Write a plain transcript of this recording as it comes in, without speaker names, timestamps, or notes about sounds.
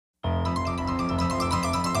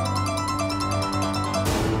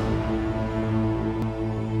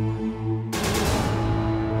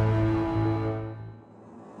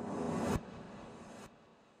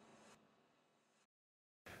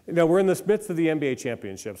You know, we're in the midst of the NBA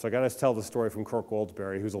championship, so I got to tell the story from Kirk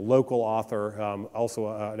Goldsberry, who's a local author, also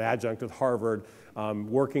an adjunct at Harvard,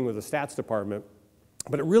 working with the stats department.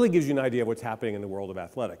 But it really gives you an idea of what's happening in the world of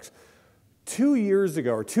athletics. 2 years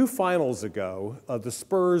ago, or 2 finals ago, the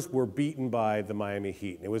Spurs were beaten by the Miami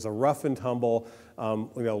Heat. It was a rough and tumble,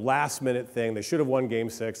 last-minute thing. They should have won Game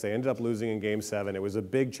 6. They ended up losing in Game 7. It was a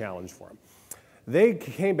big challenge for them. They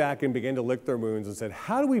came back and began to lick their wounds and said,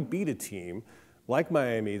 how do we beat a team like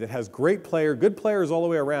Miami that has good players all the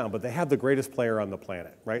way around, but they have the greatest player on the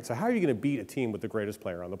planet, right? So how are you going to beat a team with the greatest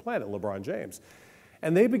player on the planet, LeBron James?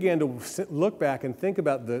 And they began to look back and think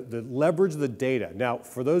about the leverage of the data. Now,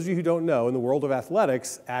 for those of you who don't know, in the world of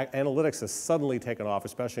athletics, analytics has suddenly taken off,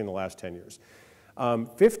 especially in the last 10 years.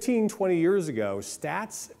 15, 20 years ago,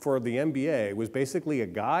 stats for the NBA was basically a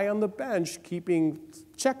guy on the bench keeping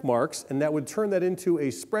check marks, and that would turn that into a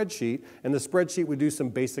spreadsheet, and the spreadsheet would do some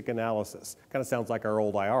basic analysis. Kind of sounds like our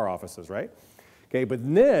old IR offices, right? Okay, but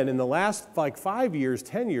then in the last 5 years,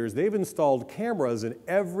 10 years, they've installed cameras in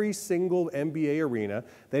every single NBA arena.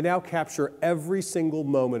 They now capture every single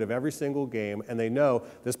moment of every single game, and they know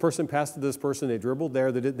this person passed to this person, they dribbled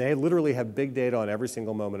there. They literally have big data on every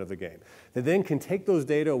single moment of the game. They then can take those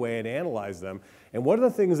data away and analyze them. And one of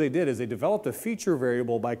the things they did is they developed a feature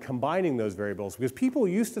variable by combining those variables, because people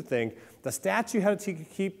used to think the stats you had to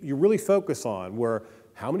keep, you really focus on were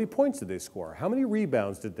how many points did they score? How many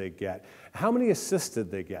rebounds did they get? How many assists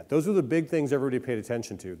did they get? Those were the big things everybody paid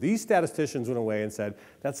attention to. These statisticians went away and said,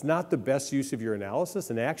 that's not the best use of your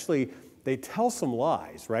analysis, and actually, they tell some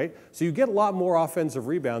lies, right? So you get a lot more offensive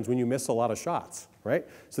rebounds when you miss a lot of shots, right?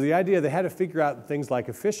 So the idea, they had to figure out things like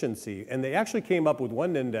efficiency, and they actually came up with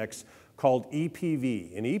one index called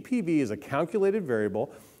EPV. And EPV is a calculated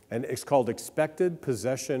variable, and it's called expected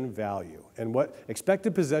possession value. And what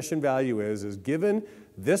expected possession value is given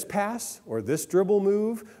this pass or this dribble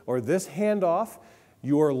move or this handoff,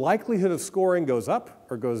 your likelihood of scoring goes up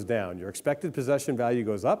or goes down. Your expected possession value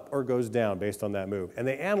goes up or goes down based on that move. And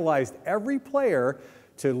they analyzed every player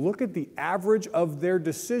to look at the average of their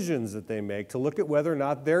decisions that they make, to look at whether or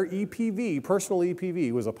not their EPV, personal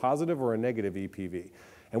EPV, was a positive or a negative EPV.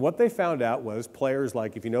 And what they found out was players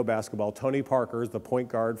like, if you know basketball, Tony Parker is the point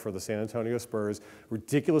guard for the San Antonio Spurs,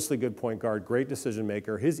 ridiculously good point guard, great decision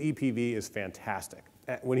maker. His EPV is fantastic.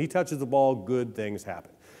 When he touches the ball, good things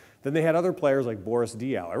happen. Then they had other players like Boris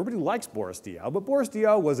Diaw. Everybody likes Boris Diaw, but Boris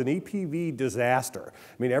Diaw was an EPV disaster.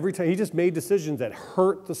 I mean, every time he just made decisions that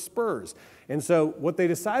hurt the Spurs. And so what they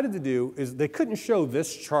decided to do is they couldn't show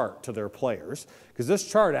this chart to their players, because this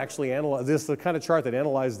chart actually analyzed, this is the kind of chart that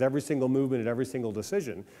analyzed every single movement and every single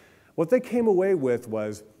decision. What they came away with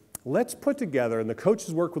was, let's put together, and the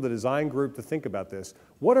coaches worked with a design group to think about this,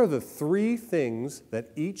 what are the 3 things that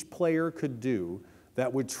each player could do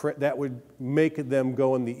that would make them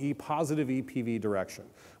go in the positive EPV direction?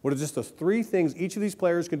 What are just those 3 things each of these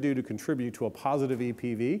players can do to contribute to a positive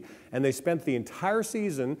EPV? And they spent the entire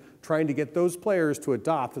season trying to get those players to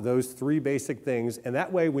adopt those 3 basic things. And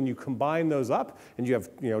that way, when you combine those up, and you have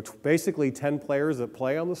basically 10 players that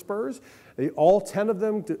play on the Spurs, all 10 of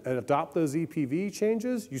them adopt those EPV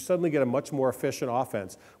changes, you suddenly get a much more efficient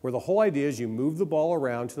offense, where the whole idea is you move the ball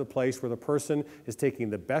around to the place where the person is taking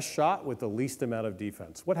the best shot with the least amount of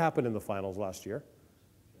defense. What happened in the finals last year?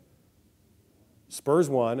 Spurs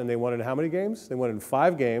won, and they won in how many games? They won in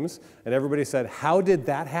 5 games, and everybody said, how did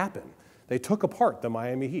that happen? They took apart the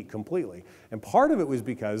Miami Heat completely. And part of it was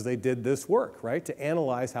because they did this work, right, to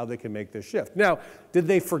analyze how they can make this shift. Now, did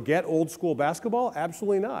they forget old school basketball?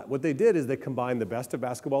 Absolutely not. What they did is they combined the best of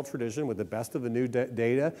basketball tradition with the best of the new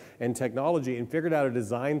data and technology and figured out a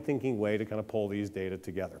design thinking way to kind of pull these data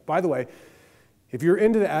together. By the way, if you're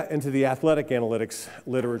into the athletic analytics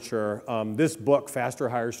literature, this book, Faster,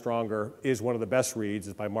 Higher, Stronger, is one of the best reads.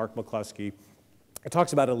 It's by Mark McCluskey. It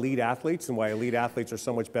talks about elite athletes and why elite athletes are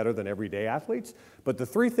so much better than everyday athletes. But the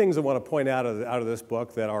 3 things I want to point out of this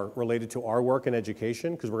book that are related to our work in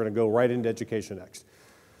education, because we're going to go right into education next.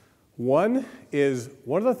 One is,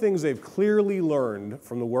 one of the things they've clearly learned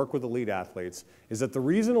from the work with elite athletes is that the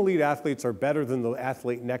reason elite athletes are better than the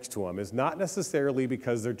athlete next to them is not necessarily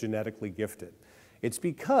because they're genetically gifted. It's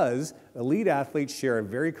because elite athletes share a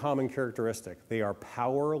very common characteristic. They are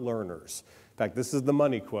power learners. In fact, this is the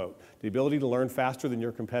money quote. The ability to learn faster than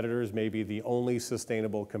your competitors may be the only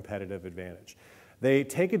sustainable competitive advantage. They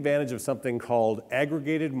take advantage of something called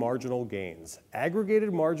aggregated marginal gains.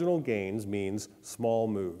 Aggregated marginal gains means small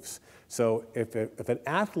moves. So if an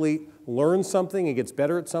athlete learns something and gets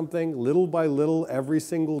better at something little by little every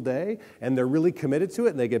single day, and they're really committed to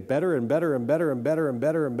it, and they get better and better and better and better and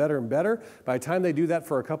better and better and better, by the time they do that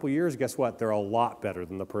for a couple years, guess what? They're a lot better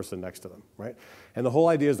than the person next to them, right? And the whole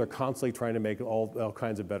idea is they're constantly trying to make all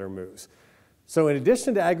kinds of better moves. So in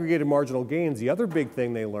addition to aggregated marginal gains, the other big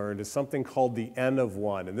thing they learned is something called the N of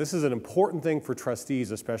 1. And this is an important thing for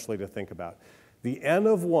trustees especially to think about. The N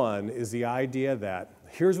of 1 is the idea that,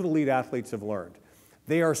 here's what elite athletes have learned.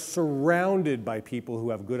 They are surrounded by people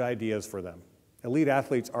who have good ideas for them. Elite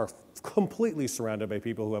athletes are completely surrounded by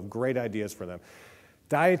people who have great ideas for them.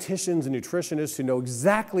 Dietitians and nutritionists who know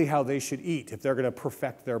exactly how they should eat if they're going to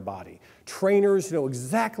perfect their body. Trainers who know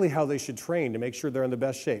exactly how they should train to make sure they're in the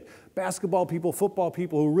best shape. Basketball people, football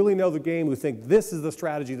people who really know the game, who think this is the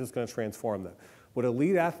strategy that's going to transform them. What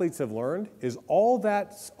elite athletes have learned is all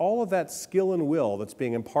of that skill and will that's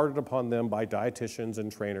being imparted upon them by dietitians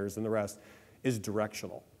and trainers and the rest is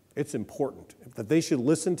directional. It's important that they should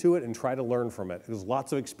listen to it and try to learn from it. There's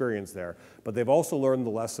lots of experience there, but they've also learned the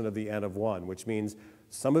lesson of the N of 1, which means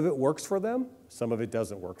some of it works for them, some of it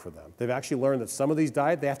doesn't work for them. They've actually learned that some of these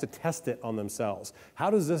diets, they have to test it on themselves. How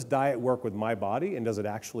does this diet work with my body, and does it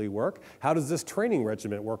actually work? How does this training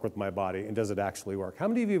regimen work with my body, and does it actually work? How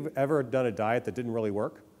many of you have ever done a diet that didn't really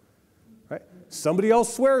work? Right? Somebody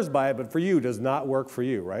else swears by it, but for you, it does not work for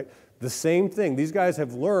you, right? The same thing. These guys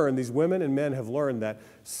have learned, these women and men have learned that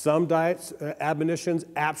some diets, admonitions,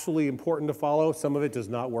 absolutely important to follow. Some of it does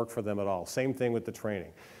not work for them at all. Same thing with the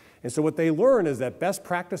training. And so what they learn is that best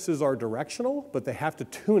practices are directional, but they have to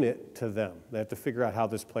tune it to them. They have to figure out how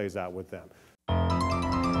this plays out with them.